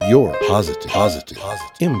your positive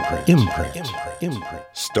imprint.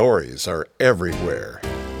 Stories are everywhere.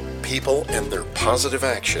 People and their positive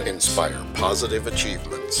action inspire positive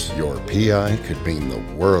achievements. Your PI could mean the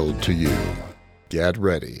world to you. Get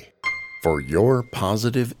ready for your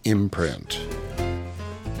positive imprint.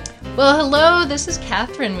 Well, hello, this is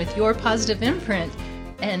Catherine with Your Positive Imprint,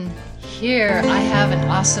 and here I have an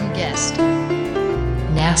awesome guest.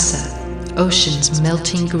 NASA, Oceans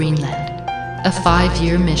Melting Greenland, a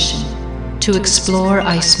 5-year mission to explore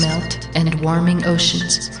ice melt and warming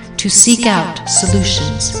oceans, to seek out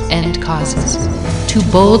solutions and causes, to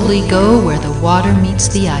boldly go where the water meets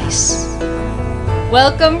the ice.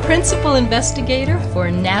 Welcome, Principal Investigator for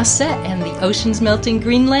NASA and the Oceans Melting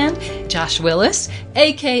Greenland, Josh Willis,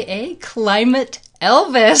 a.k.a. Climate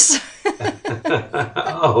Elvis.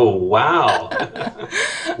 Oh, wow.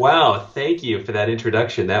 Wow, thank you for that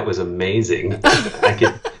introduction. That was amazing.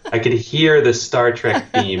 I could hear the Star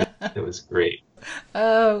Trek theme. It was great.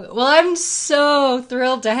 Oh, well, I'm so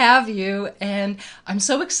thrilled to have you, and I'm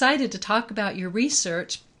so excited to talk about your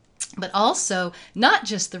research, but also not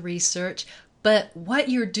just the research, but what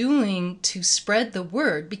you're doing to spread the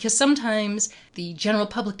word, because sometimes the general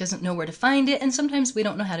public doesn't know where to find it, and sometimes we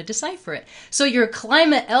don't know how to decipher it. So your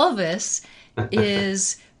Climate Elvis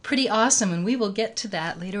is pretty awesome, and we will get to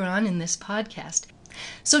that later on in this podcast.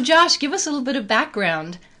 So Josh, give us a little bit of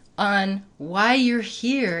background on why you're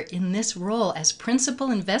here in this role as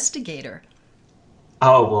principal investigator.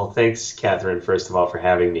 Oh, well, thanks, Catherine, first of all, for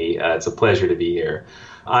having me. It's a pleasure to be here.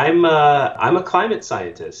 I'm a climate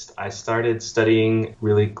scientist. I started studying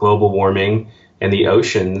really global warming and the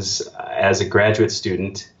oceans as a graduate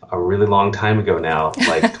student a really long time ago now,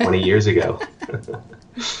 like 20 years ago.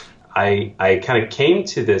 I kind of came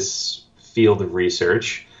to this field of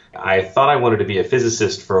research. I thought I wanted to be a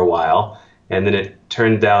physicist for a while, and then it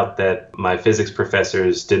turned out that my physics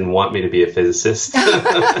professors didn't want me to be a physicist. And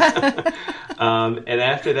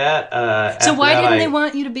after that... So why didn't they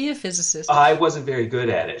want you to be a physicist? I wasn't very good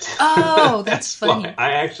at it. Oh, that's funny.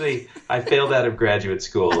 I failed out of graduate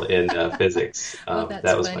school in physics. Oh, that's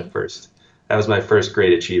that was funny. That was my first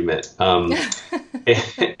great achievement. But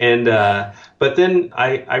then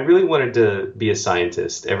I really wanted to be a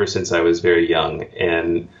scientist ever since I was very young.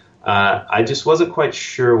 And I just wasn't quite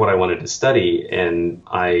sure what I wanted to study. And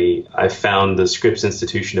I found the Scripps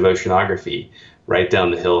Institution of Oceanography right down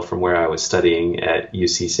the hill from where I was studying at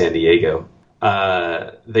UC San Diego.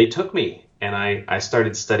 They took me, and I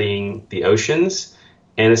started studying the oceans,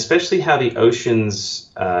 and especially how the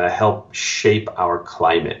oceans help shape our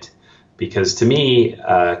climate. Because to me,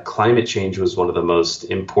 climate change was one of the most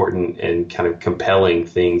important and kind of compelling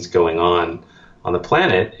things going on the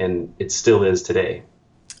planet, and it still is today.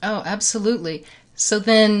 Oh, absolutely. So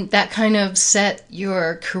then that kind of set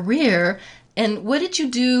your career. And what did you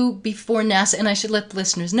do before NASA? And I should let the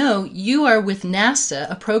listeners know, you are with NASA,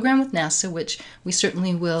 a program with NASA, which we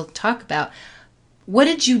certainly will talk about. What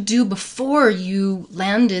did you do before you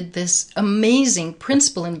landed this amazing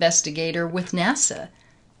principal investigator with NASA?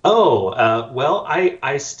 Well,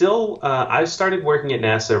 I started working at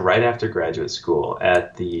NASA right after graduate school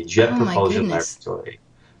at the Jet Propulsion Laboratory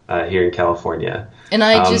here in California. And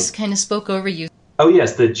I just kind of spoke over you. Oh,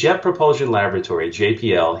 yes, the Jet Propulsion Laboratory,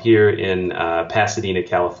 JPL, here in Pasadena,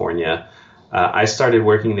 California. I started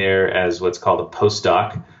working there as what's called a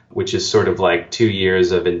postdoc, which is sort of like 2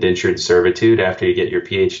 years of indentured servitude after you get your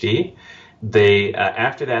PhD.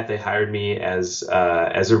 After that, they hired me as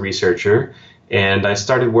a researcher, and I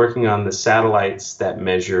started working on the satellites that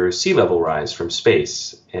measure sea level rise from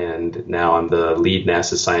space. And now I'm the lead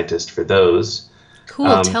NASA scientist for those.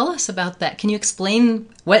 Cool. Tell us about that. Can you explain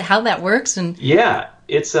how that works? And yeah,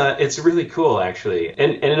 it's really cool, actually.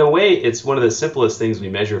 And in a way, it's one of the simplest things we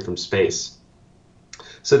measure from space.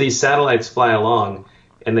 So these satellites fly along,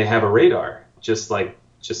 and they have a radar, just like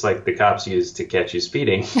the cops use to catch you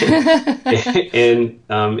speeding. And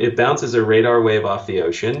it bounces a radar wave off the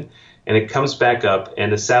ocean, and it comes back up,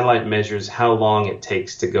 and the satellite measures how long it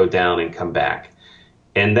takes to go down and come back.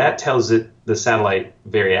 And that tells the satellite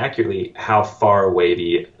very accurately how far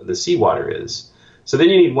away the seawater is. So then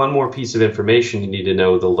you need one more piece of information. You need to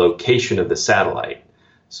know the location of the satellite.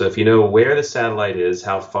 So if you know where the satellite is,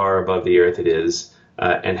 how far above the Earth it is,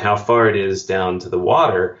 and how far it is down to the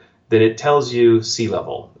water, then it tells you sea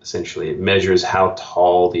level, essentially. It measures how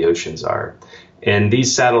tall the oceans are. And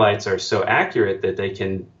these satellites are so accurate that they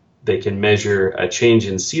can measure a change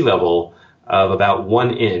in sea level of about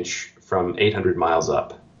 1 inch from 800 miles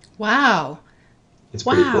up. Wow. It's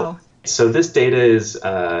pretty cool. So this data is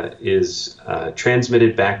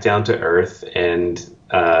transmitted back down to Earth, and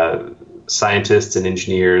scientists and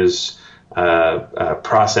engineers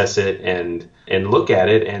process it and look at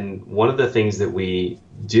it. And one of the things that we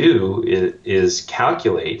do is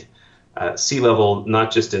calculate sea level,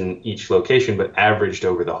 not just in each location, but averaged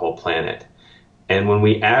over the whole planet. And when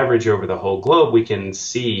we average over the whole globe, we can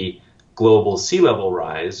see global sea level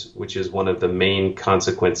rise, which is one of the main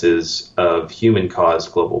consequences of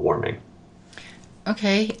human-caused global warming.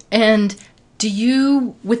 Okay, and do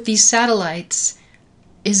you, with these satellites,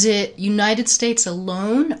 is it United States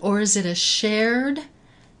alone, or is it a shared?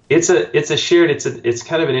 It's a shared. It's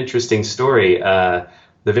kind of an interesting story. The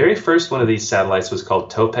very first one of these satellites was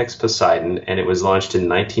called Topex Poseidon, and it was launched in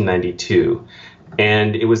 1992.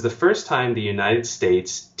 And it was the first time the United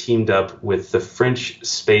States teamed up with the French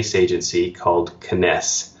space agency called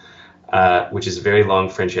CNES, which is a very long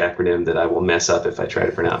French acronym that I will mess up if I try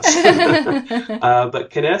to pronounce.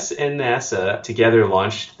 But CNES and NASA together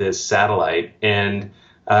launched this satellite, and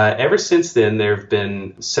ever since then, there have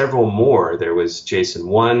been several more. There was Jason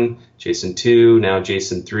 1, Jason 2, now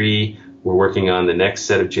Jason 3. We're working on the next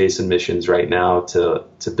set of Jason missions right now to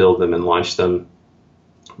build them and launch them.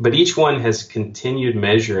 But each one has continued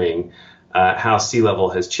measuring how sea level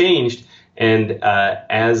has changed. And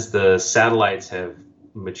as the satellites have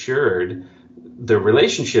matured, the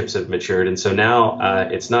relationships have matured. And so now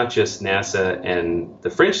it's not just NASA and the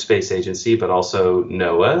French Space Agency, but also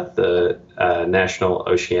NOAA, the National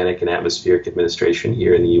Oceanic and Atmospheric Administration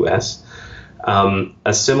here in the U.S.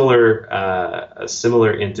 A similar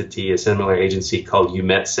entity, a similar agency called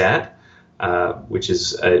EUMETSAT, which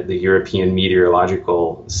is the European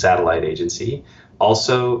Meteorological Satellite Agency.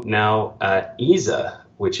 Also now ESA,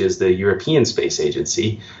 which is the European Space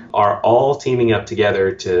Agency, are all teaming up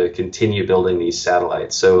together to continue building these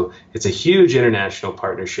satellites. So it's a huge international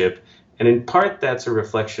partnership. And in part, that's a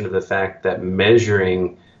reflection of the fact that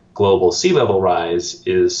measuring global sea level rise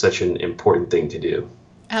is such an important thing to do.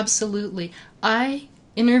 Absolutely. I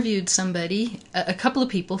interviewed somebody, a couple of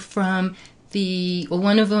people from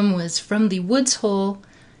one of them was from the Woods Hole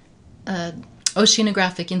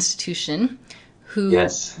Oceanographic Institution, who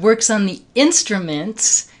works on the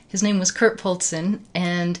instruments. His name was Kurt Polson,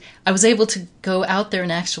 and I was able to go out there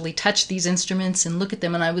and actually touch these instruments and look at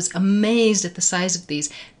them, and I was amazed at the size of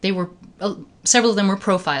these. They were, several of them were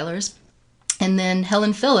profilers. And then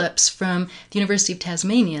Helen Phillips from the University of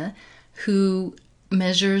Tasmania, who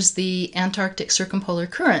measures the Antarctic circumpolar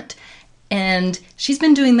current. And she's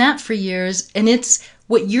been doing that for years, and it's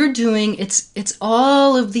what you're doing. It's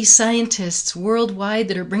all of these scientists worldwide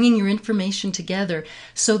that are bringing your information together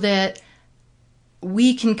so that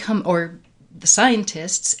we can or the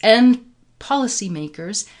scientists and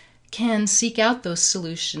policymakers can seek out those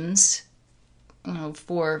solutions,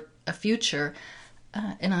 for a future.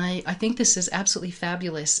 And I think this is absolutely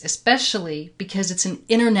fabulous, especially because it's an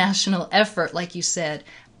international effort, like you said.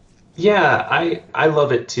 Yeah, I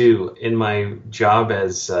love it too. In my job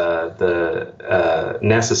as the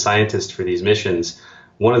NASA scientist for these missions,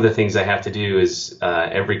 one of the things I have to do is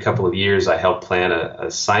every couple of years I help plan a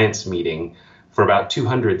science meeting for about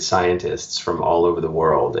 200 scientists from all over the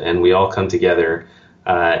world. And we all come together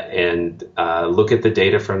and look at the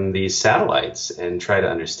data from these satellites and try to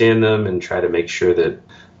understand them and try to make sure that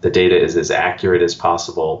the data is as accurate as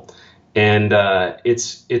possible. And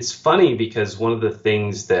it's funny because one of the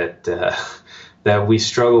things that that we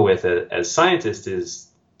struggle with as scientists is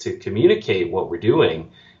to communicate what we're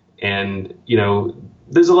doing. And,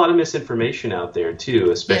 there's a lot of misinformation out there,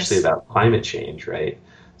 too, especially about climate change, right?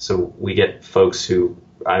 So we get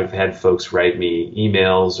I've had folks write me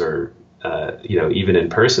emails or, even in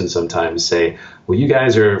person sometimes say, well, you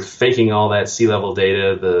guys are faking all that sea level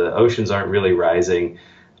data. The oceans aren't really rising.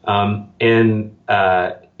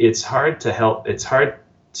 It's hard to help. It's hard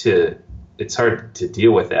to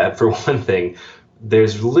deal with that. For one thing,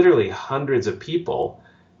 there's literally hundreds of people,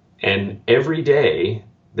 and every day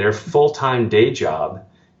their full-time day job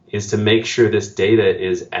is to make sure this data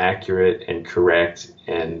is accurate and correct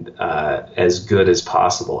and as good as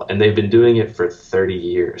possible. And they've been doing it for 30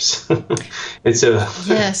 years. And so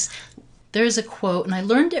yes, there's a quote, and I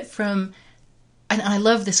learned it from, and I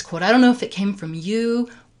love this quote. I don't know if it came from you.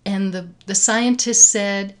 And the scientist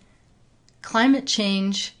said, climate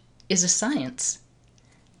change is a science.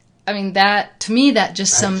 I mean, to me, that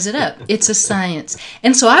just sums it up. It's a science.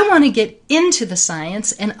 And so I want to get into the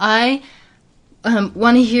science, and I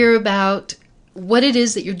want to hear about what it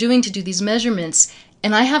is that you're doing to do these measurements.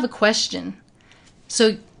 And I have a question.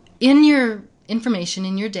 So in your information,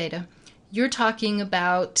 in your data, you're talking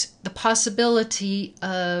about the possibility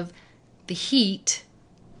of the heat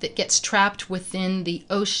that gets trapped within the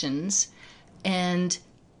oceans and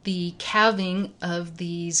the calving of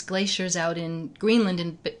these glaciers out in Greenland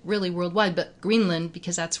and really worldwide, but Greenland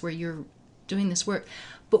because that's where you're doing this work.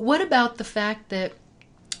 But what about the fact that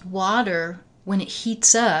water, when it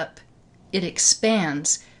heats up, it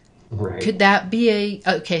expands? Right. Could that be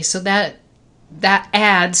so that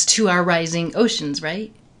adds to our rising oceans,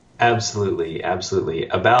 right? Absolutely, absolutely.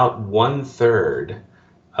 About 1/3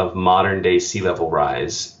 of modern day sea level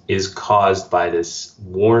rise is caused by this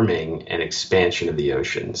warming and expansion of the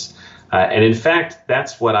oceans. And in fact,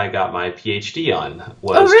 that's what I got my PhD on,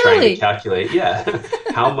 was trying to calculate,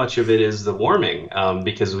 how much of it is the warming,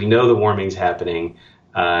 because we know the warming's happening,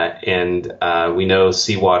 and we know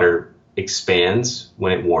seawater expands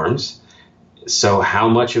when it warms. So how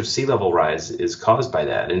much of sea level rise is caused by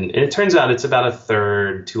that? And it turns out it's about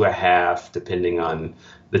 1/3 to 1/2, depending on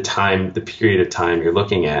the period of time you're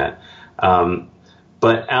looking at.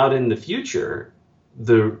 But out in the future,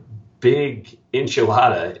 the big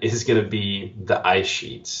enchilada is going to be the ice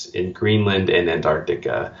sheets in Greenland and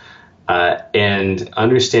Antarctica. And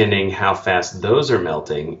understanding how fast those are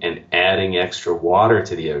melting and adding extra water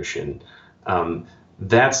to the ocean,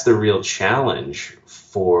 that's the real challenge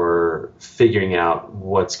for figuring out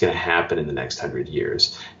what's going to happen in the next 100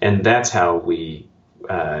 years. And that's how we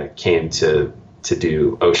came to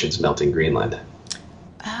do Oceans Melting Greenland.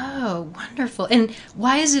 Oh, wonderful. And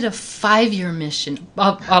why is it a 5-year mission?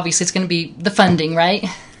 Obviously, it's going to be the funding, right?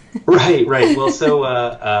 Right. Well, so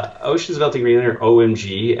Oceans Melting Greenland, or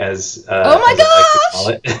OMG, as oh my gosh! I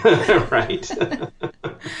like to call it. Right.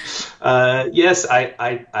 Yes,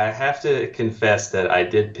 I have to confess that I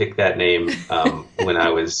did pick that name when I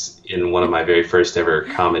was in one of my very first ever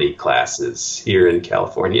comedy classes here in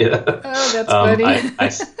California. Oh, that's funny.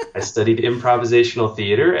 I studied improvisational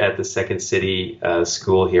theater at the Second City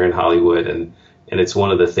School here in Hollywood, and it's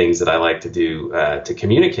one of the things that I like to do to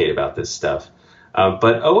communicate about this stuff.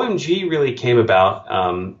 But OMG really came about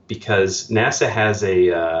because NASA has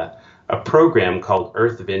a program called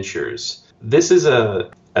Earth Ventures. This is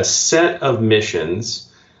a set of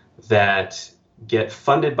missions that get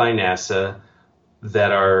funded by NASA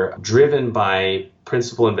that are driven by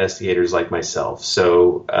principal investigators like myself.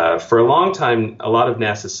 So for a long time, a lot of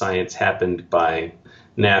NASA science happened by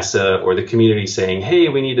NASA or the community saying, hey,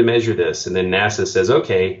 we need to measure this. And then NASA says,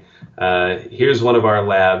 okay, here's one of our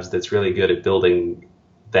labs that's really good at building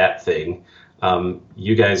that thing.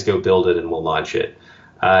 You guys go build it and we'll launch it.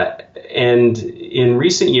 And in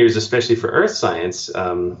recent years, especially for earth science,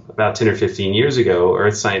 about 10 or 15 years ago,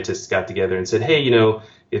 earth scientists got together and said, hey,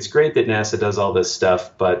 it's great that NASA does all this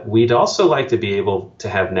stuff, but we'd also like to be able to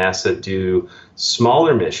have NASA do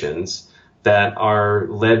smaller missions that are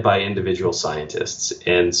led by individual scientists.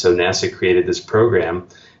 And so NASA created this program.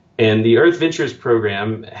 And the Earth Ventures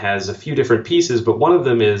program has a few different pieces, but one of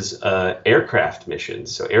them is aircraft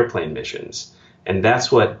missions, so airplane missions. And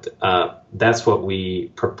that's what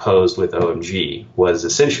we proposed with OMG, was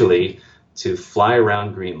essentially to fly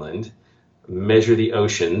around Greenland, measure the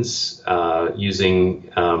oceans using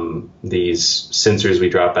these sensors we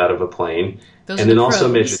drop out of a plane. And then also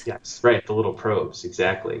measure, the little probes,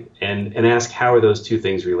 exactly. And ask, how are those two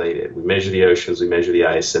things related? We measure the oceans, we measure the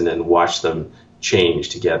ice, and then watch them change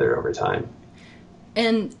together over time.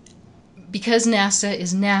 And because NASA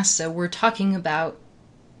is NASA, we're talking about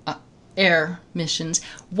air missions.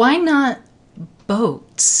 Why not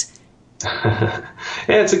boats? Yeah,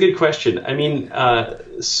 it's a good question. I mean,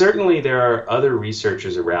 certainly there are other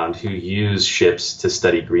researchers around who use ships to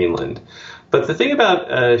study Greenland. But the thing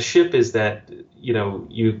about a ship is that,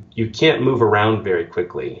 you can't move around very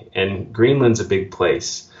quickly, and Greenland's a big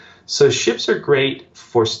place. So ships are great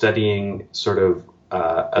for studying sort of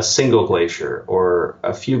a single glacier or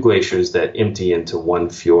a few glaciers that empty into one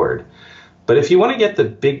fjord. But if you want to get the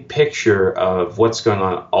big picture of what's going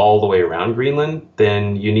on all the way around Greenland,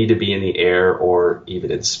 then you need to be in the air or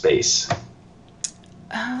even in space.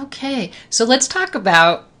 Okay, so let's talk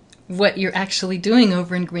about what you're actually doing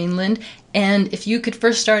over in Greenland. And if you could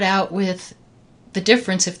first start out with the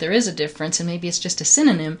difference, if there is a difference, and maybe it's just a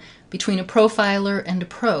synonym, between a profiler and a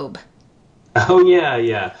probe. Oh,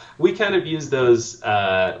 yeah. We kind of use those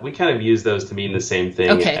to mean the same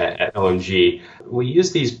thing at OMG. We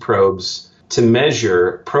use these probes to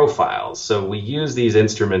measure profiles. So we use these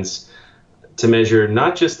instruments to measure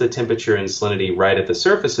not just the temperature and salinity right at the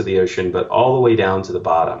surface of the ocean, but all the way down to the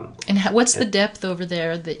bottom. And what's the depth over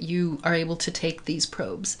there that you are able to take these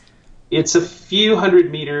probes? It's a few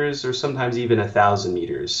hundred meters, or sometimes even 1,000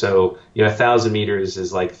 meters. So 1,000 meters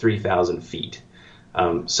is like 3,000 feet.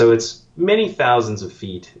 So it's many thousands of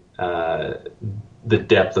feet, the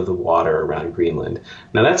depth of the water around Greenland.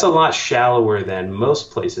 Now that's a lot shallower than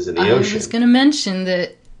most places in the ocean. I was going to mention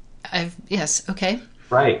that Yes, okay.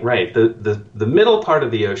 Right, right. The middle part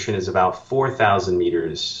of the ocean is about 4,000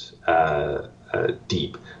 meters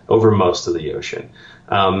deep over most of the ocean.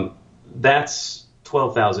 That's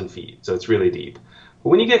 12,000 feet, so it's really deep. But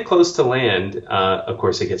when you get close to land, of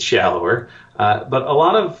course, it gets shallower. But a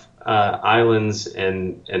lot of islands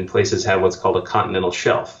and places have what's called a continental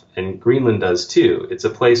shelf, and Greenland does too. It's a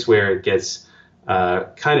place where it gets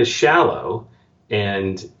kind of shallow,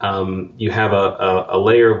 and you have a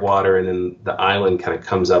layer of water, and then the island kind of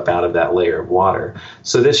comes up out of that layer of water.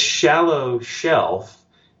 So this shallow shelf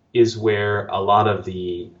is where a lot of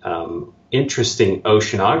the interesting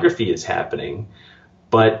oceanography is happening.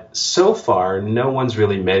 But so far, no one's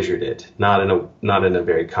really measured it, not in a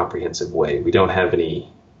very comprehensive way. We don't have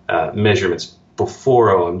any measurements before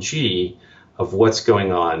OMG of what's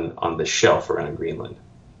going on the shelf around Greenland.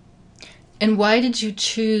 And why did you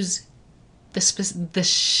choose the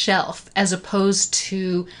shelf as opposed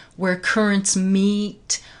to where currents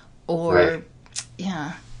meet, or Right.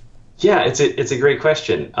 yeah? Yeah, it's a great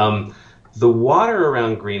question. The water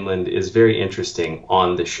around Greenland is very interesting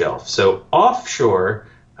on the shelf. So offshore,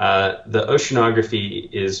 the oceanography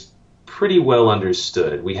is pretty well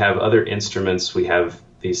understood. We have other instruments. We have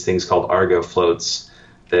these things called Argo floats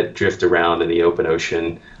that drift around in the open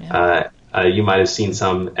ocean. Yeah. You might have seen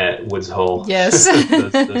some at Woods Hole. Yes.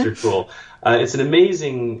 those are cool. It's an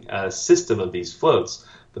amazing system of these floats.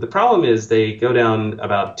 But the problem is they go down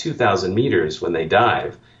about 2,000 meters when they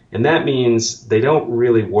dive. And that means they don't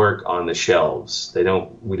really work on the shelves. We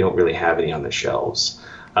don't really have any on the shelves.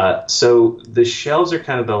 So the shelves are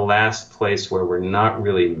kind of the last place where we're not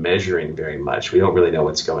really measuring very much. We don't really know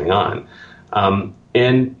what's going on.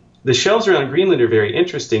 And the shelves around Greenland are very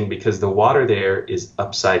interesting because the water there is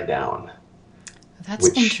upside down. That's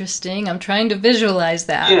interesting. I'm trying to visualize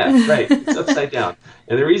that. Yeah, right. It's upside down.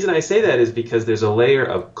 And the reason I say that is because there's a layer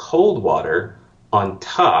of cold water on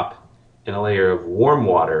top and a layer of warm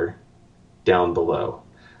water down below.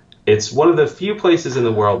 It's one of the few places in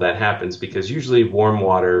the world that happens because usually warm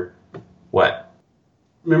water,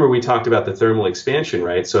 remember we talked about the thermal expansion,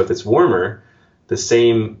 right? So if it's warmer, the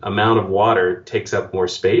same amount of water takes up more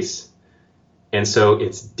space, and so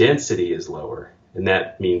its density is lower, and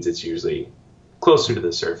that means it's usually closer to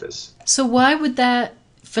the surface. So why would that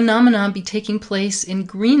phenomenon be taking place in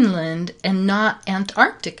Greenland and not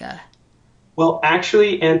Antarctica? Well,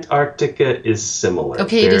 actually, Antarctica is similar.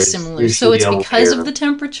 Okay, it is similar. So it's because of the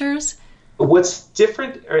temperatures? What's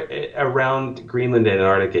different around Greenland and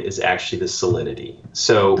Antarctica is actually the salinity.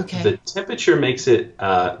 So the temperature makes it,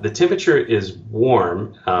 the temperature is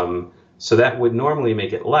warm, so that would normally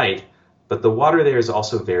make it light, but the water there is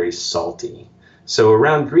also very salty. So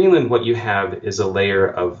around Greenland, what you have is a layer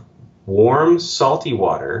of warm, salty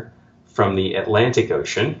water from the Atlantic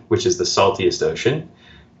Ocean, which is the saltiest ocean,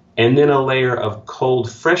 and then a layer of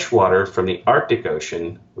cold fresh water from the Arctic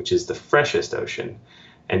Ocean, which is the freshest ocean.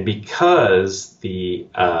 And because the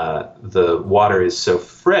water is so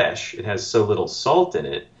fresh, it has so little salt in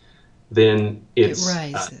it, then it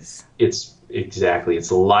rises. It's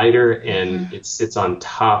lighter, and it sits on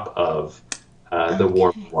top of the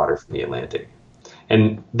warm water from the Atlantic.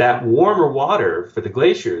 And that warmer water for the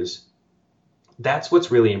glaciers, that's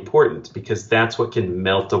what's really important because that's what can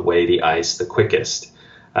melt away the ice the quickest.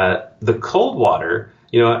 The cold water,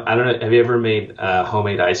 I don't know, have you ever made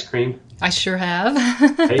homemade ice cream? I sure have.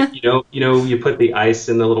 Right? You put the ice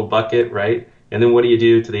in the little bucket, right? And then what do you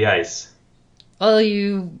do to the ice? Well,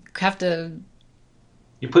 you have to...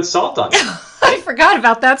 You put salt on it. I forgot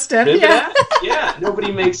about that step. Remember that? Yeah,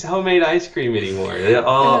 nobody makes homemade ice cream anymore.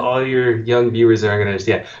 All your young viewers aren't going to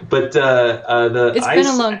understand. But it's been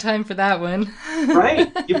a long time for that one.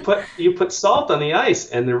 Right. You put salt on the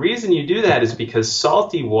ice, and the reason you do that is because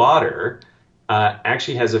salty water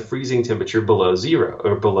actually has a freezing temperature below zero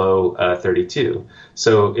or below 32.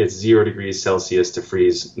 So it's 0 degrees Celsius to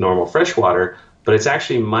freeze normal fresh water, but it's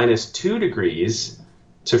actually -2 degrees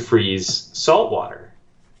to freeze salt water.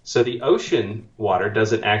 So the ocean water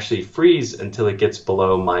doesn't actually freeze until it gets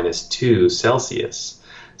below -2 Celsius.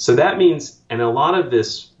 So that means, and a lot of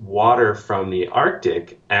this water from the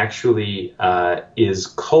Arctic actually is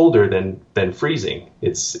colder than freezing.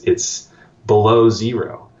 It's below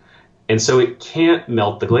zero. And so it can't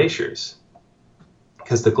melt the glaciers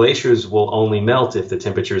because the glaciers will only melt if the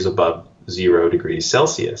temperature is above 0 degrees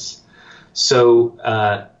Celsius. So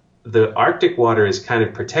the Arctic water is kind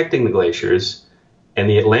of protecting the glaciers, and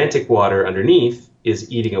the Atlantic water underneath is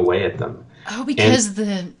eating away at them. Oh, because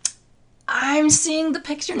I'm seeing the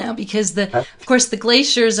picture now, because of course the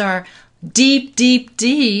glaciers are deep, deep,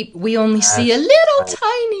 deep, we only see a little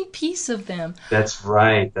tiny piece of them. That's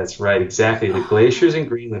right. That's right. Exactly. The glaciers in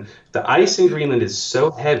Greenland, the ice in Greenland is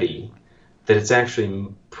so heavy that it's actually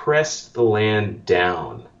pressed the land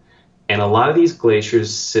down. And a lot of these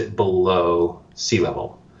glaciers sit below sea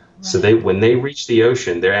level. So when they reach the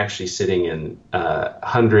ocean, they're actually sitting in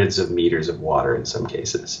hundreds of meters of water in some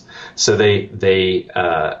cases. So they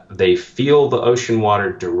feel the ocean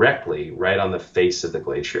water directly right on the face of the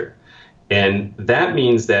glacier. And that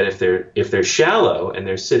means that if they're shallow and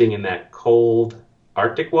they're sitting in that cold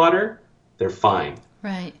Arctic water, they're fine.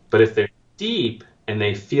 Right. But if they're deep and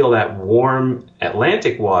they feel that warm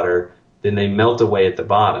Atlantic water, then they melt away at the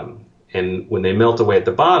bottom. And when they melt away at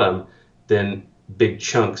the bottom, then big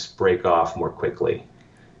chunks break off more quickly.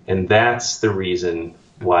 And that's the reason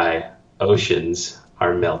why oceans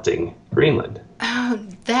are melting Greenland. Oh,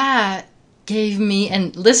 that gave me,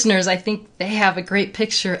 and listeners, I think they have a great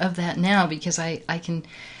picture of that now, because I can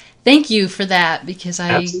thank you for that, because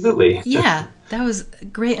Absolutely. Yeah, that was a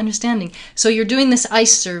great understanding. So you're doing this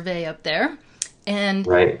ice survey up there, and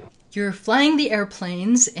right. You're flying the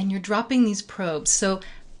airplanes, and you're dropping these probes. So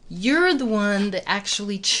you're the one that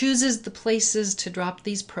actually chooses the places to drop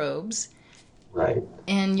these probes. Right.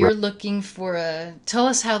 And you're looking for tell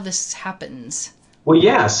us how this happens. Well,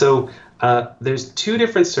 yeah. So there's two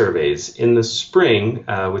different surveys. In the spring,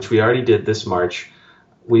 which we already did this March,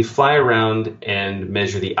 we fly around and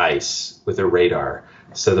measure the ice with a radar.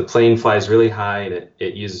 So the plane flies really high, and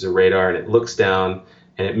it uses a radar, and it looks down,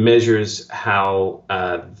 and it measures how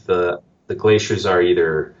the glaciers are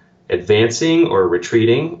either advancing or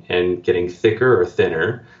retreating and getting thicker or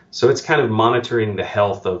thinner. So it's kind of monitoring the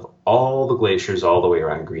health of all the glaciers all the way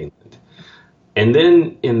around Greenland. And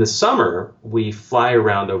then in the summer, we fly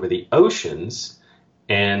around over the oceans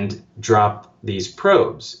and drop these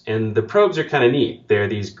probes. And the probes are kind of neat. They're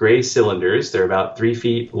these gray cylinders. They're about 3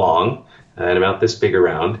 feet long and about this big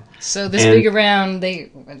around. So this big around,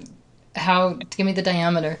 give me the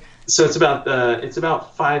diameter. So it's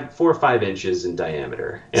about 4 or 5 inches in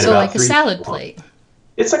diameter. And so about like a salad plate.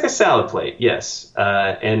 It's like a salad plate, yes,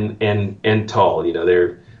 and tall. You know,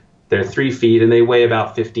 they're 3 feet and they weigh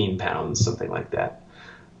about 15 pounds, something like that.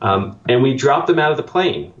 And we drop them out of the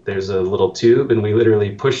plane. There's a little tube, and we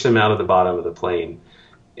literally push them out of the bottom of the plane.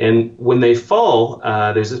 And when they fall,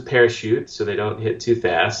 there's a parachute so they don't hit too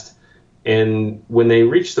fast. And when they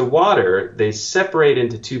reach the water, they separate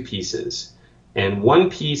into 2 pieces. And one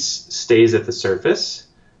piece stays at the surface,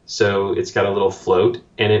 so it's got a little float.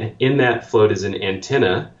 And in that float is an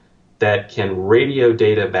antenna that can radio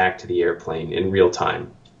data back to the airplane in real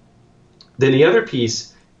time. Then the other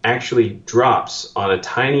piece actually drops on a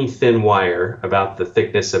tiny thin wire about the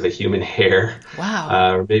thickness of a human hair.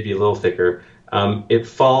 Wow. Or maybe a little thicker. It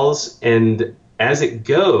falls, and as it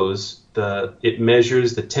goes, it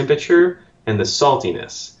measures the temperature and the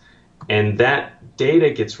saltiness. And that data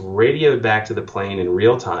gets radioed back to the plane in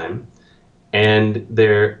real time. And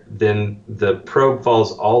then the probe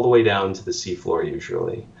falls all the way down to the seafloor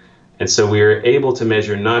usually. And so we are able to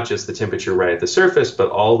measure not just the temperature right at the surface, but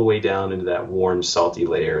all the way down into that warm, salty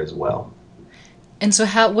layer as well. And so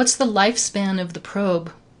what's the lifespan of the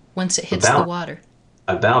probe once it hits the water?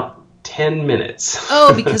 About 10 minutes.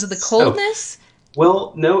 Oh, because of the coldness?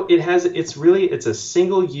 Well, no, it's a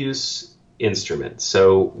single-use instrument.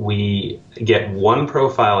 So we get one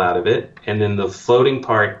profile out of it, and then the floating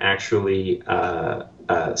part actually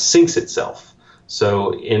sinks itself.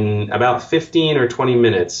 So in about 15 or 20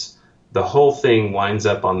 minutes, the whole thing winds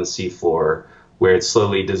up on the seafloor, where it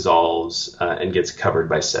slowly dissolves and gets covered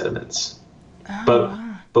by sediments.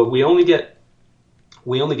 Oh, but we only get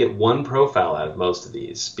one profile out of most of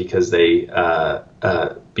these because they're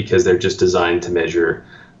just designed to measure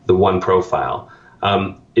the one profile.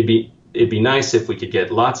 It'd be nice if we could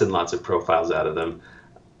get lots and lots of profiles out of them,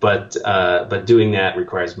 but doing that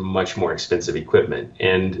requires much more expensive equipment.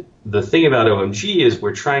 And the thing about OMG is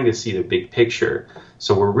we're trying to see the big picture.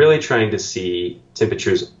 So we're really trying to see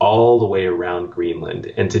temperatures all the way around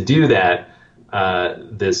Greenland. And to do that,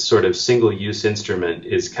 this sort of single-use instrument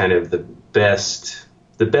is kind of the best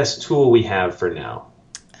tool we have for now.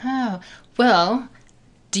 Oh, well,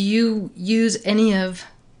 do you use any of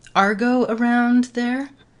Argo around there?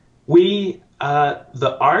 The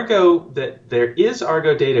Argo, there is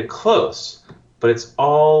Argo data close, but it's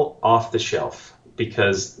all off the shelf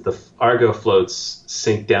because the Argo floats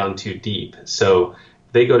sink down too deep. So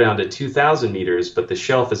they go down to 2,000 meters, but the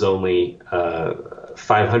shelf is only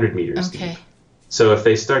 500 meters deep. So if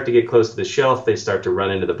they start to get close to the shelf, they start to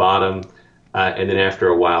run into the bottom, and then after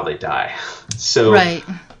a while they die. So right.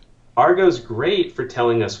 Argo's great for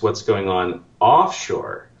telling us what's going on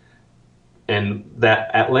offshore. and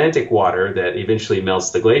that Atlantic water that eventually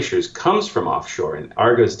melts the glaciers comes from offshore, and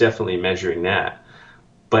Argo's definitely measuring that.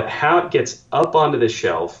 But how it gets up onto the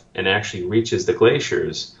shelf and actually reaches the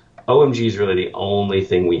glaciers, OMG is really the only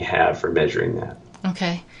thing we have for measuring that.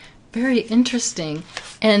 Okay, very interesting.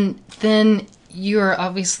 And then you're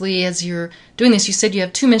obviously, as you're doing this, you said you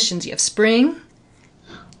have two missions. You have spring.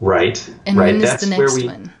 Right. And right. when is the next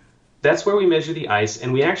one? That's where we measure the ice,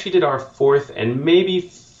 and we actually did our fourth and maybe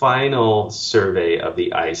final survey of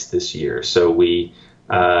the ice this year. So we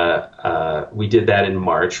did that in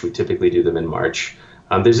March. We typically do them in March.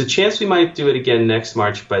 There's a chance we might do it again next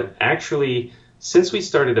March, but actually, since we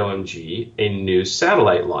started OMG, a new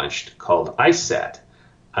satellite launched called ICESat.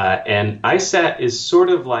 And ICESat is sort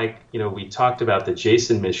of like, we talked about the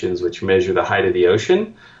JASON missions, which measure the height of the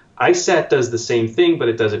ocean. ICESat does the same thing, but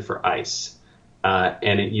it does it for ice.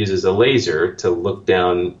 And it uses a laser to look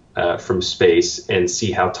down from space and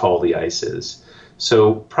see how tall the ice is.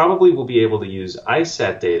 So probably we'll be able to use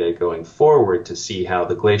ICESat data going forward to see how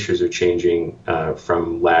the glaciers are changing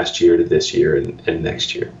from last year to this year and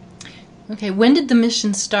next year. Okay, when did the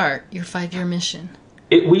mission start, your 5-year mission?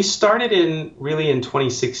 We started in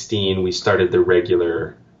 2016. We started the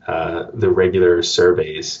regular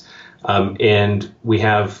surveys, and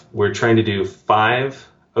we're trying to do 5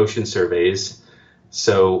 ocean surveys.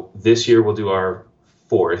 So this year we'll do our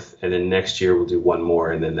 4th, and then next year we'll do one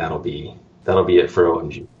more, and then that'll be it for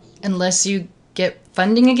OMG. Unless you get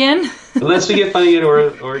funding again. Unless we get funding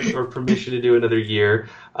or permission to do another year.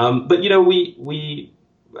 But the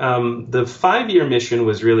 5-year mission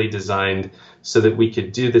was really designed so that we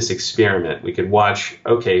could do this experiment. We could watch,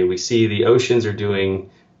 okay, we see the oceans are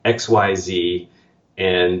doing X, Y, Z,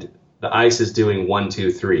 and the ice is doing 1,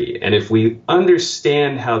 2, 3. And if we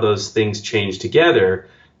understand how those things change together,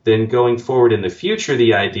 then going forward in the future,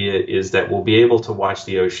 the idea is that we'll be able to watch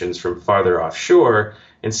the oceans from farther offshore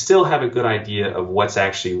and still have a good idea of what's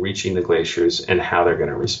actually reaching the glaciers and how they're going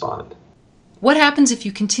to respond. What happens if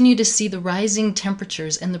you continue to see the rising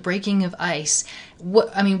temperatures and the breaking of ice?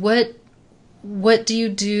 What do you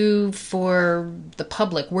do for the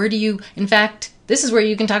public? In fact, this is where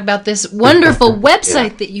you can talk about this wonderful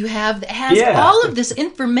website that you have that has all of this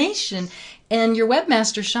information. And your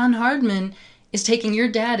webmaster, Sean Hardman, is taking your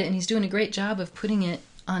data and he's doing a great job of putting it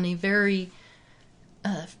on a very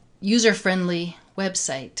user-friendly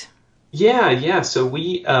website. Yeah. So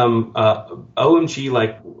we OMG,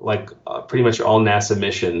 like pretty much all NASA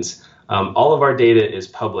missions, all of our data is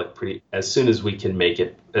public as soon as we can make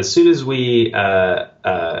it. As soon as we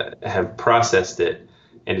have processed it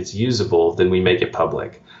and it's usable, then we make it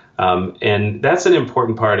public. And that's an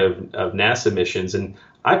important part of NASA missions. And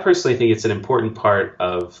I personally think it's an important part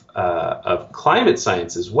of climate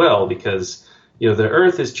science as well, because the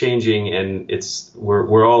Earth is changing, and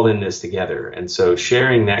we're all in this together. And so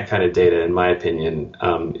sharing that kind of data, in my opinion,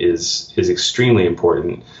 is extremely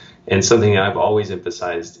important and something I've always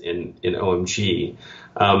emphasized in OMG.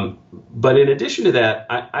 But in addition to that,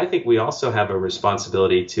 I think we also have a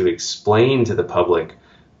responsibility to explain to the public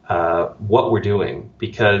what we're doing,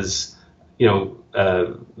 because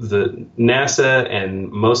the NASA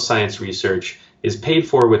and most science research is paid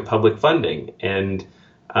for with public funding, and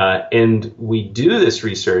we do this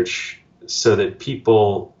research so that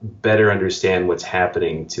people better understand what's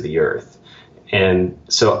happening to the Earth. And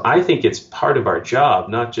so I think it's part of our job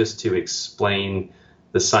not just to explain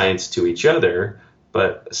the science to each other,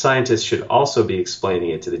 but scientists should also be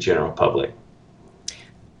explaining it to the general public.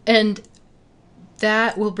 And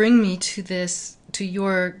that will bring me to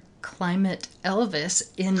your Climate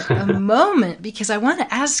Elvis in a moment, because I want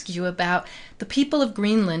to ask you about the people of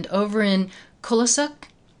Greenland over in Kulusuk.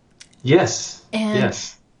 Yes. And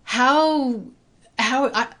yes.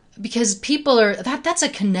 Because people are, that's a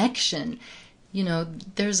connection.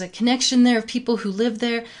 There's a connection there of people who live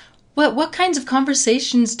there. What kinds of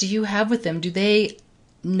conversations do you have with them? Do they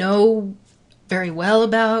know very well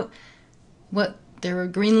about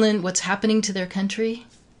what's happening to their country?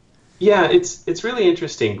 Yeah, it's really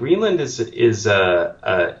interesting. Greenland it's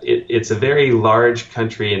a very large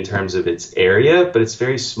country in terms of its area, but it's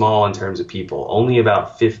very small in terms of people. Only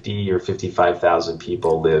about 50 or 55,000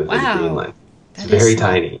 people live in Greenland. It's very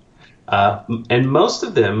tiny. And most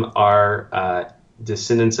of them are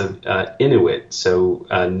descendants of Inuit, so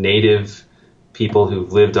native people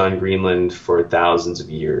who've lived on Greenland for thousands of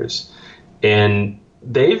years. And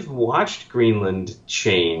they've watched Greenland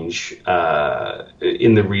change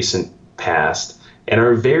in the recent past and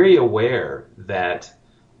are very aware that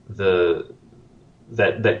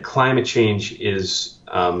that climate change is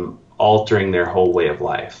altering their whole way of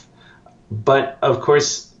life. But of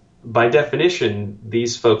course, by definition,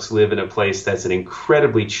 these folks live in a place that's an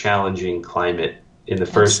incredibly challenging climate in the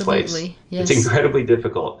first Absolutely. place. Yes. It's incredibly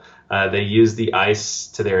difficult. They use the ice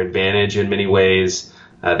to their advantage in many ways.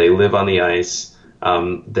 They live on the ice. A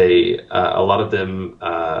lot of them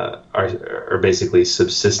are basically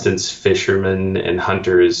subsistence fishermen and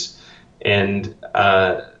hunters, and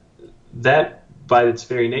that, by its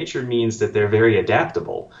very nature, means that they're very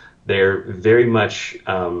adaptable. They're very much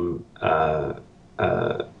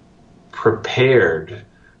prepared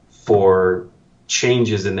for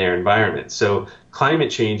changes in their environment. So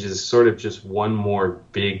climate change is sort of just one more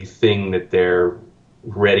big thing that they're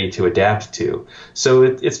ready to adapt to. So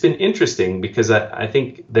it's been interesting because I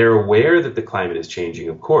think they're aware that the climate is changing,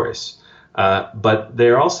 of course, but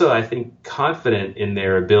they're also, I think, confident in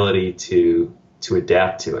their ability to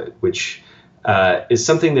adapt to it, which is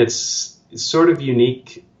something that's sort of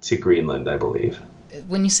unique to Greenland, I believe.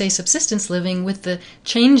 When you say subsistence living, with the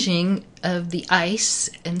changing of the ice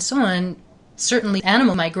and so on, certainly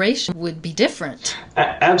animal migration would be different.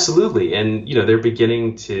 Absolutely. And, they're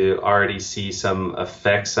beginning to already see some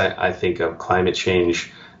effects, I think, of climate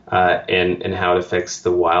change and how it affects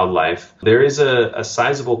the wildlife. There is a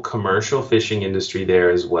sizable commercial fishing industry there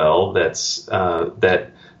as well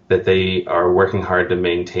that they are working hard to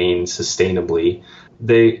maintain sustainably.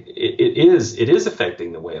 It is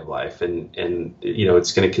affecting the way of life, and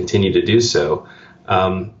it's going to continue to do so.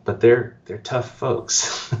 But they're tough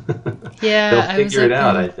folks. Yeah, they'll figure it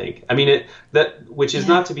out, I think. I mean, which is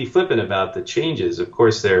not to be flippant about the changes. Of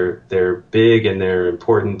course, they're big and they're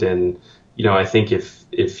important, and I think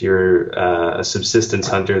if you're a subsistence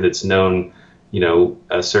hunter that's known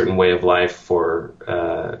a certain way of life for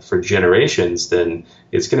generations, then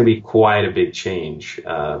it's going to be quite a big change.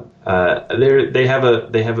 They have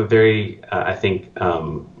a very I think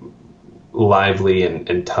lively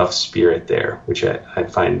and tough spirit there, which I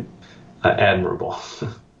find admirable.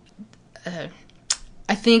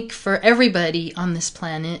 I think for everybody on this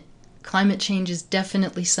planet, climate change is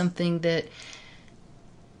definitely something that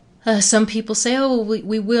some people say, oh,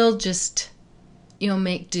 we will just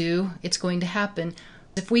make do. It's going to happen.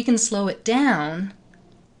 If we can slow it down,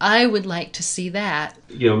 I would like to see that.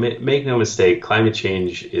 Make no mistake, climate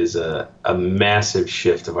change is a massive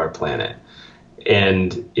shift of our planet.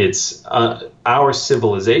 And it's our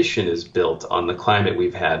civilization is built on the climate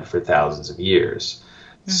we've had for thousands of years.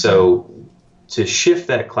 Mm-hmm. So to shift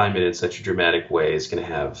that climate in such a dramatic way is going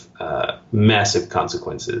to have massive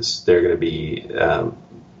consequences. They're going to be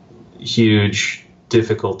huge,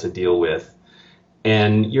 difficult to deal with.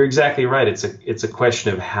 And you're exactly right. It's a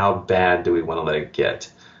question of how bad do we want to let it get.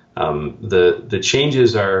 The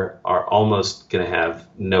changes are almost going to have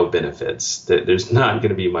no benefits. There's not going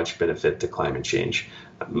to be much benefit to climate change.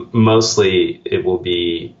 Mostly it will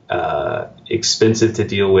be expensive to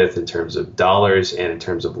deal with in terms of dollars and in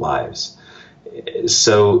terms of lives.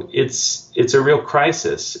 So it's a real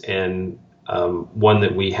crisis, and one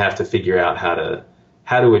that we have to figure out how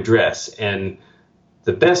to address. And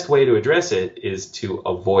the best way to address it is to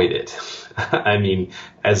avoid it. I mean,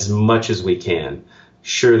 as much as we can.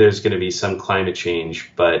 Sure, there's going to be some climate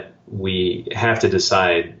change, but we have to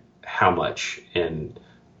decide how much, and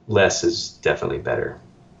less is definitely better.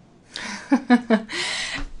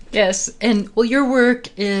 Yes, and your work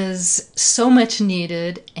is so much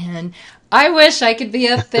needed, and I wish I could be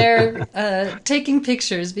up there taking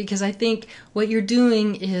pictures, because I think what you're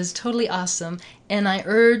doing is totally awesome, and I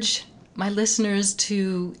urge my listeners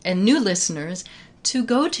and new listeners to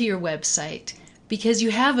go to your website, because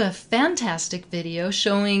you have a fantastic video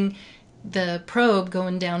showing the probe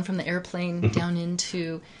going down from the airplane down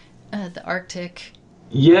into the Arctic.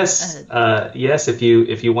 Yes, yes. If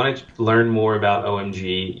you want to learn more about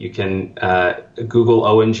OMG, you can Google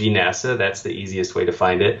OMG NASA. That's the easiest way to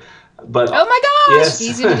find it. But oh my gosh, yes,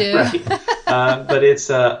 easy to do. Right. But it's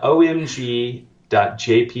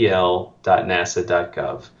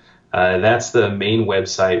omg.jpl.nasa.gov. That's the main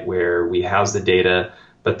website where we house the data.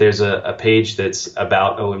 But there's a page that's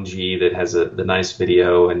about OMG that has the nice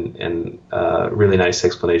video and really nice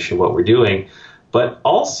explanation of what we're doing. But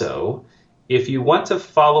also, if you want to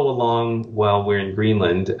follow along while we're in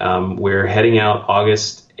Greenland, we're heading out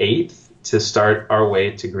August 8th to start our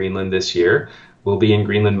way to Greenland this year. We'll be in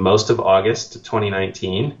Greenland most of August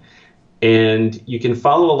 2019. And you can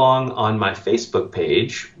follow along on my Facebook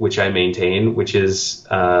page, which I maintain, which is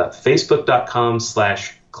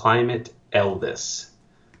facebook.com/ClimateElvis.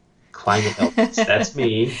 Climate Elvis. That's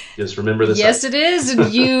me. Just remember this. Yes, it is.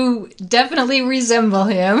 And you definitely resemble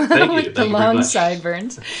him with the long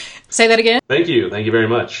sideburns. Say that again. Thank you. Thank you very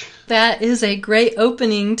much. That is a great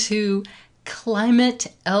opening to Climate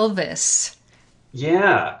Elvis.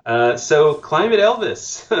 Yeah. So Climate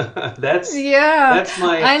Elvis. that's Yeah, that's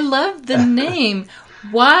my I love the name.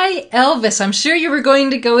 Why Elvis? I'm sure you were going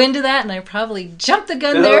to go into that, and I probably jumped the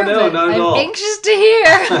gun no, there, no, but not at I'm all. anxious to hear.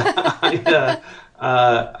 Yeah.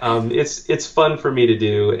 It's fun for me to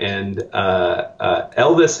do, and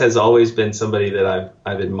Elvis has always been somebody that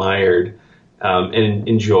I've admired and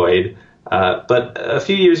enjoyed. But a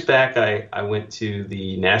few years back, I went to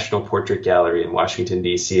the National Portrait Gallery in Washington,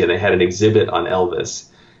 D.C., and they had an exhibit on Elvis.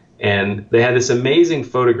 And they had this amazing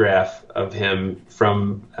photograph of him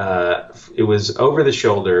from, it was over the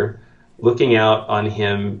shoulder, looking out on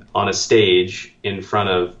him on a stage in front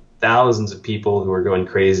of thousands of people who were going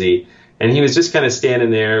crazy. And he was just kind of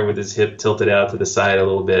standing there with his hip tilted out to the side a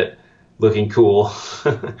little bit, looking cool.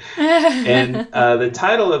 And the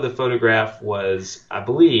title of the photograph was, I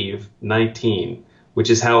believe, 19,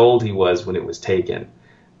 which is how old he was when it was taken.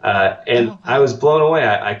 And Oh, I wow. was blown away.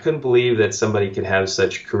 I couldn't believe that somebody could have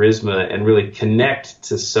such charisma and really connect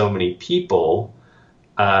to so many people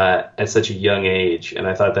at such a young age. And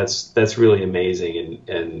I thought that's really amazing.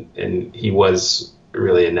 And he was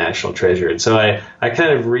really a national treasure. And so I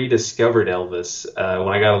kind of rediscovered Elvis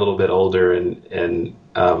when I got a little bit older, and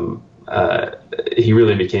he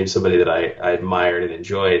really became somebody that I admired and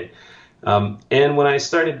enjoyed. And when I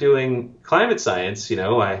started doing climate science,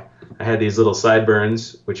 I had these little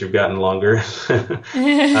sideburns, which have gotten longer.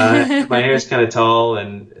 My hair's kind of tall,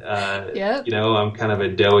 and Yep. I'm kind of a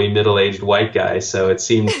doughy, middle-aged white guy, so it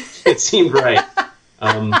seemed right.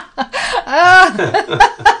 Um,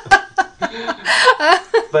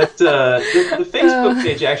 but the Facebook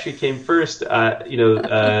page actually came first.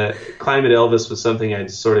 Climate Elvis was something I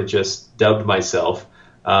sort of just dubbed myself.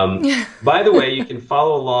 By the way, you can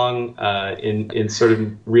follow along in sort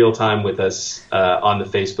of real time with us on the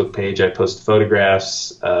Facebook page. I post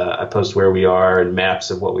photographs, I post where we are and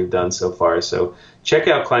maps of what we've done so far. So check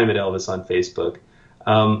out Climate Elvis on Facebook.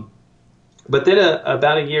 But then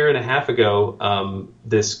about a year and a half ago,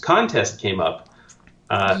 this contest came up.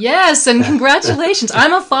 Yes, and congratulations.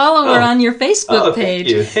 I'm a follower Oh. on your Facebook Oh, thank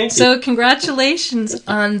page. you. Thank you. So congratulations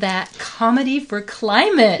on that Comedy for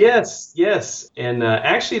Climate. Yes. And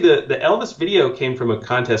actually, the Elvis video came from a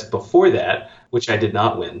contest before that, which I did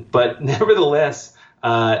not win. But nevertheless,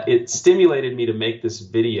 it stimulated me to make this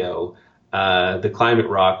video, The Climate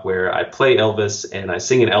Rock, where I play Elvis and I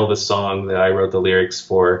sing an Elvis song that I wrote the lyrics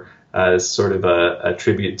for, sort of a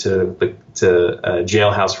tribute to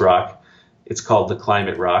Jailhouse Rock. It's called The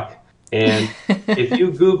Climate Rock. And if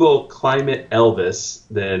you Google Climate Elvis,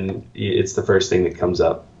 then it's the first thing that comes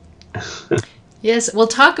up. Yes, we'll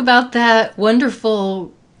talk about that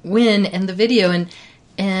wonderful win and the video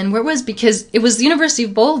and where it was, because it was the University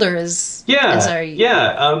of Boulder as our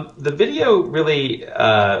The video really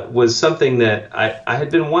was something that I had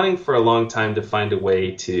been wanting for a long time to find a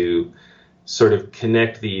way to sort of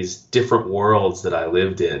connect these different worlds that I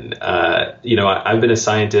lived in. I've been a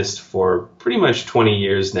scientist for pretty much 20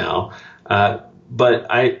 years now, but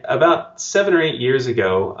about 7 or 8 years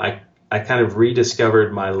ago, I kind of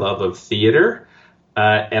rediscovered my love of theater,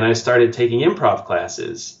 and I started taking improv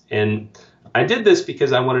classes. And I did this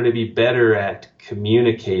because I wanted to be better at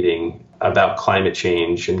communicating about climate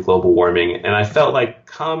change and global warming, and I felt like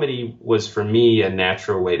comedy was, for me, a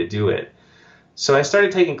natural way to do it. So I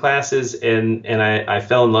started taking classes, and I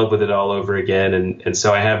fell in love with it all over again. And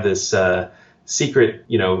so I have this secret,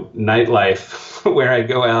 nightlife where I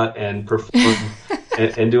go out and perform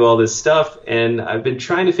and do all this stuff. And I've been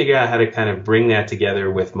trying to figure out how to kind of bring that together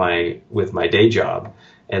with my day job.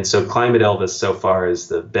 And so Climate Elvis so far is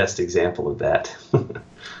the best example of that.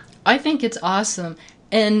 I think it's awesome.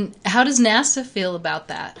 And how does NASA feel about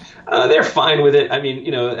that? They're fine with it. I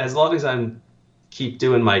mean, as long as I'm keep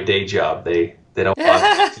doing my day job, they don't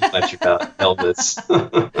bother too much about Elvis.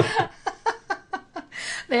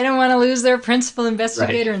 They don't want to lose their principal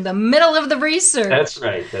investigator in the middle of the research. That's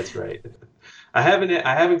right. I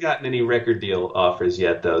haven't gotten any record deal offers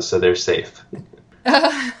yet, though, so they're safe.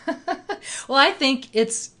 Well, I think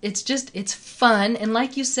it's fun, and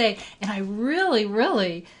like you say, and I really,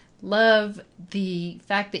 really love the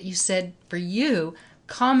fact that you said, for you,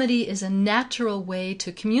 comedy is a natural way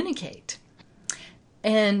to communicate.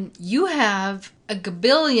 And you have a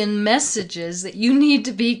gabillion messages that you need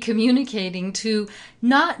to be communicating to,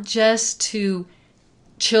 not just to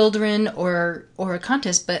children or a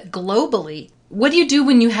contest, but globally. What do you do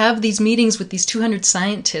when you have these meetings with these 200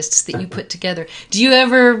 scientists that you put together? Do you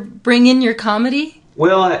ever bring in your comedy?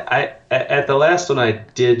 Well, I at the last one I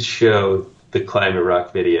did show the Climate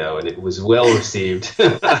Rock video, and it was well received.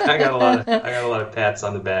 I got a lot of pats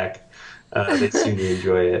on the back. They seem to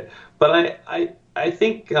enjoy it. But I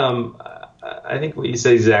think I think what you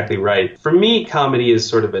said is exactly right. For me, comedy is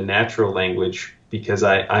sort of a natural language because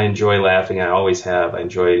I enjoy laughing. I always have. I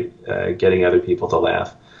enjoy getting other people to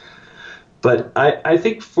laugh. But I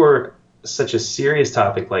think for such a serious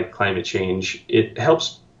topic like climate change, it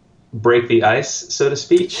helps break the ice, so to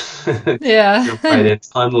speak. Yeah. Right,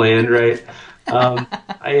 it's on land, right? But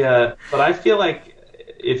I feel like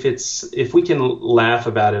if we can laugh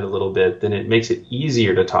about it a little bit, then it makes it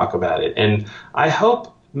easier to talk about it, and I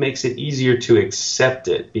hope makes it easier to accept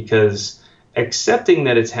it, because accepting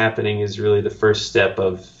that it's happening is really the first step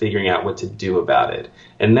of figuring out what to do about it,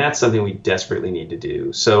 and that's something we desperately need to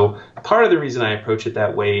do. So part of the reason I approach it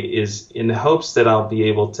that way is in the hopes that I'll be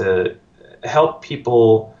able to help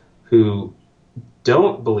people who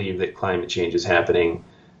don't believe that climate change is happening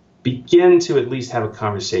begin to at least have a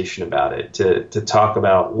conversation about it, to talk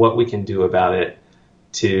about what we can do about it,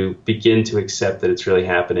 to begin to accept that it's really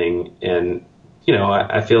happening. And, you know,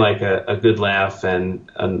 I feel like a good laugh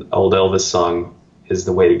and an old Elvis song is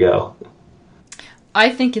the way to go. I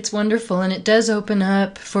think it's wonderful, and it does open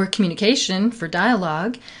up for communication, for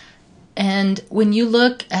dialogue. And when you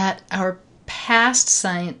look at our past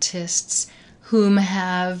scientists whom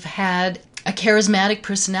have had a charismatic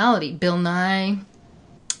personality, Bill Nye,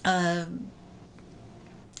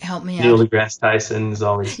 help me out. Neil deGrasse Tyson is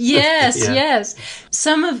always yes, yeah. Yes.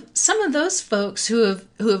 Some of those folks who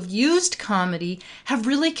have used comedy have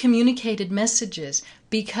really communicated messages,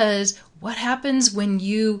 because what happens when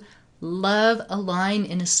you love a line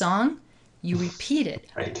in a song? You repeat it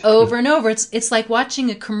right. over and over. It's like watching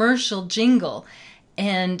a commercial jingle,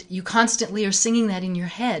 and you constantly are singing that in your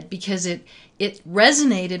head because it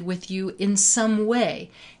resonated with you in some way.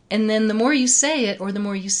 And then the more you say it or the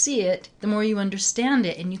more you see it, the more you understand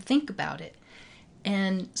it and you think about it.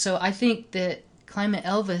 And so I think that Climate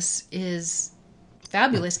Elvis is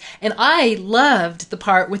fabulous. And I loved the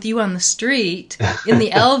part with you on the street in the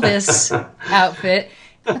Elvis outfit.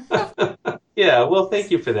 Yeah, well,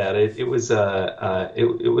 thank you for that. It was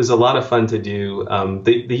a lot of fun to do.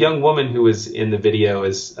 The young woman who was in the video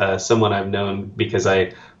is someone I've known because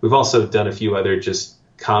we've also done a few other just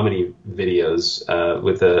comedy videos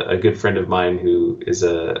with a good friend of mine who is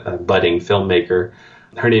a budding filmmaker.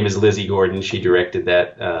 Her name is Lizzie Gordon. She directed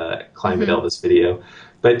that Climate Elvis video.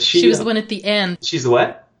 But she was the one at the end. She's the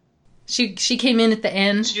what? She came in at the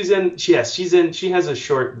end. She's in. She has a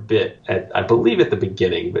short bit I believe at the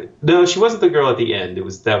beginning, but no, she wasn't the girl at the end.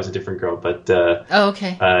 That was a different girl. But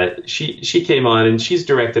okay. She came on, and she's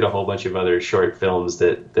directed a whole bunch of other short films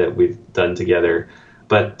that we've done together.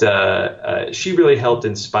 But she really helped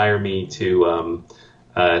inspire me to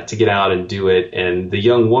get out and do it. And the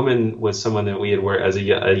young woman was someone that we had worked as a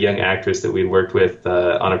young actress that we had worked with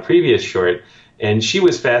on a previous short. And she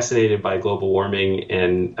was fascinated by global warming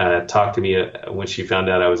and talked to me when she found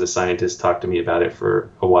out I was a scientist, talked to me about it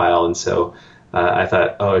for a while. And so I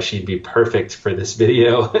thought, oh, she'd be perfect for this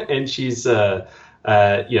video. And she's,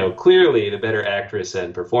 clearly the better actress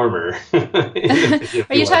and performer.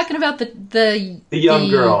 Are you talking about the young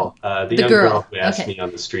girl? The young girl who asked me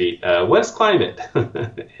on the street, "What's climate?"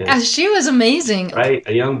 She was amazing. Right,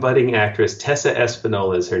 a young budding actress, Tessa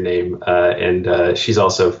Espinola is her name, and she's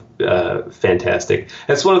also fantastic.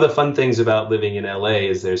 That's one of the fun things about living in LA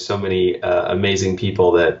is there's so many amazing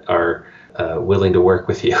people that are willing to work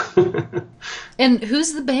with you. And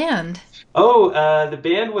who's the band? Oh, the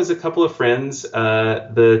band was a couple of friends.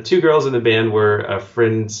 The two girls in the band were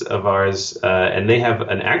friends of ours, and they have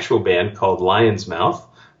an actual band called Lion's Mouth,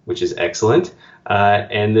 which is excellent.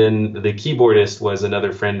 And then the keyboardist was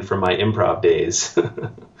another friend from my improv days.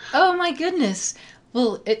 Oh my goodness!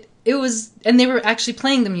 Well, it was, and they were actually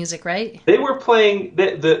playing the music, right? They were playing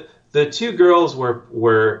the two girls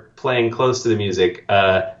were playing close to the music.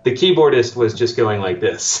 The keyboardist was just going like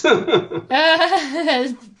this.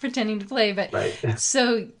 Pretending to play, but right.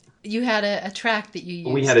 So you had a track that you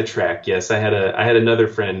used. We had a track, yes. I had another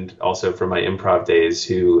friend also from my improv days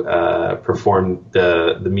who performed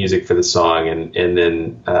the music for the song and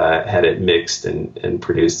then had it mixed and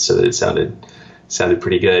produced so that it sounded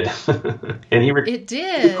pretty good. And he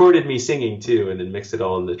recorded me singing too, and then mixed it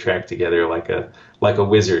all in the track together like a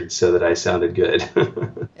wizard so that I sounded good.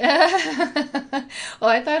 Well,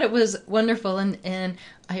 I thought it was wonderful, and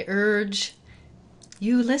I urge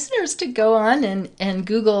you listeners to go on and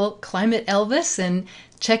Google Climate Elvis and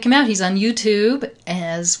check him out. He's on YouTube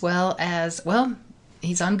as well as, well,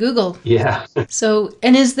 he's on Google. Yeah. So,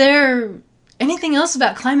 and is there anything else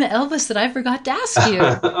about Climate Elvis that I forgot to ask you?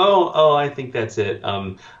 Oh, I think that's it.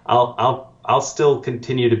 I'll still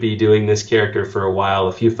continue to be doing this character for a while.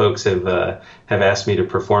 A few folks have asked me to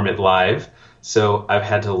perform it live, So I've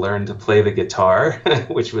had to learn to play the guitar,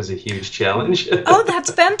 which was a huge challenge. Oh,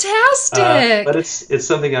 that's fantastic! But it's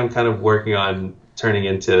something I'm kind of working on turning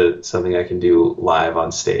into something I can do live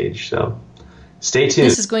on stage. So stay tuned.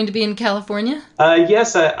 This is going to be in California?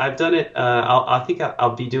 Yes, I've done it. I think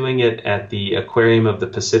I'll be doing it at the Aquarium of the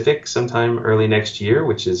Pacific sometime early next year,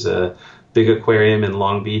 which is a big aquarium in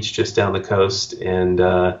Long Beach, just down the coast, and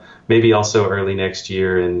maybe also early next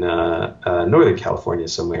year in Northern California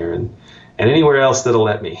somewhere, and anywhere else that'll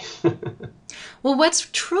let me. Well, what's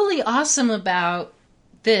truly awesome about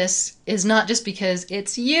this is not just because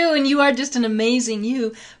it's you and you are just an amazing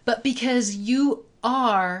you, but because you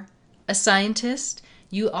are a scientist,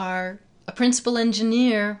 you are a principal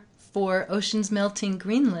engineer for Oceans Melting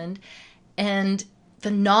Greenland, and the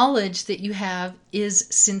knowledge that you have is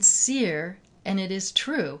sincere and it is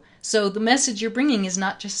true. So the message you're bringing is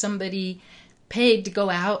not just somebody paid to go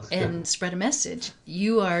out and spread a message.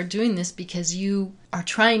 You are doing this because you are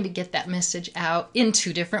trying to get that message out in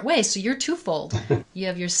two different ways. So you're twofold. You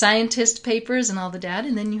have your scientist papers and all the data,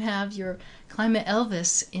 and then you have your Climate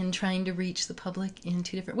Elvis in trying to reach the public in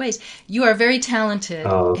two different ways. You are very talented.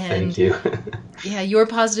 Oh, thank you. Yeah, your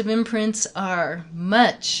positive imprints are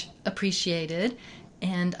much appreciated.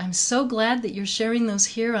 And I'm so glad that you're sharing those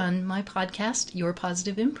here on my podcast, Your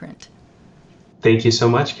Positive Imprint. Thank you so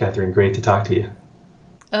much, Catherine. Great to talk to you.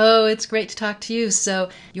 Oh, it's great to talk to you. So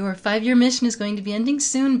your 5-year mission is going to be ending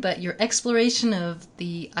soon, but your exploration of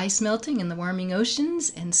the ice melting and the warming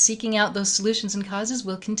oceans and seeking out those solutions and causes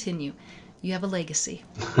will continue. You have a legacy.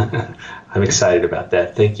 I'm excited about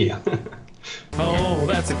that. Thank you. Oh,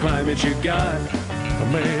 that's the climate you got,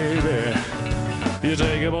 maybe. You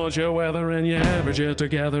take a bunch of weather and you average it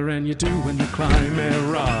together and you're doing the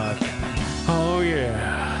climate right. Oh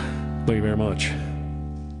yeah. Thank you very much.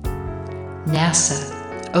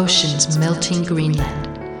 NASA, Oceans Melting Greenland,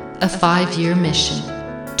 a 5-year mission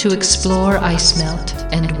to explore ice melt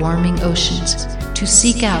and warming oceans, to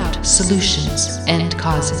seek out solutions and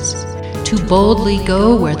causes, to boldly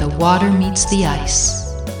go where the water meets the ice.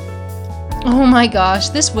 Oh my gosh,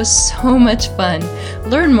 this was so much fun.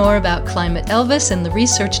 Learn more about Climate Elvis and the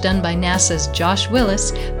research done by NASA's Josh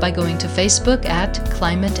Willis by going to Facebook at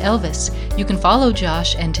Climate Elvis. You can follow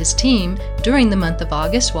Josh and his team during the month of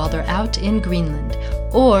August while they're out in Greenland.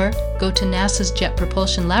 Or go to NASA's Jet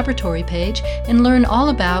Propulsion Laboratory page and learn all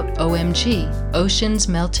about OMG, Oceans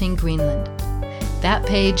Melting Greenland. That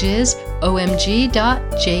page is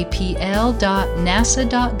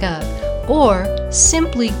omg.jpl.nasa.gov, or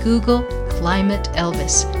simply Google Climate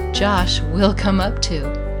Elvis. Josh will come up too.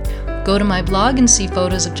 Go to my blog and see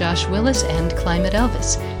photos of Josh Willis and Climate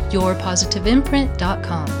Elvis,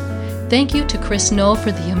 yourpositiveimprint.com. Thank you to Chris Knoll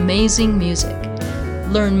for the amazing music.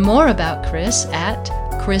 Learn more about Chris at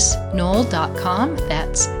chrisknoll.com.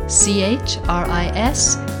 That's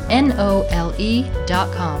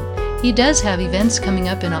CHRISNOLE.com. He does have events coming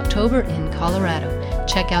up in October in Colorado.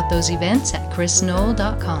 Check out those events at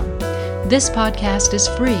chrisknoll.com. This podcast is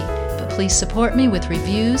free, but please support me with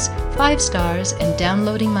reviews, 5 stars, and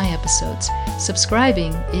downloading my episodes.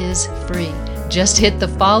 Subscribing is free. Just hit the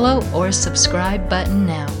follow or subscribe button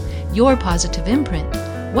now. Your Positive Imprint.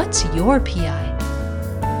 What's your PI?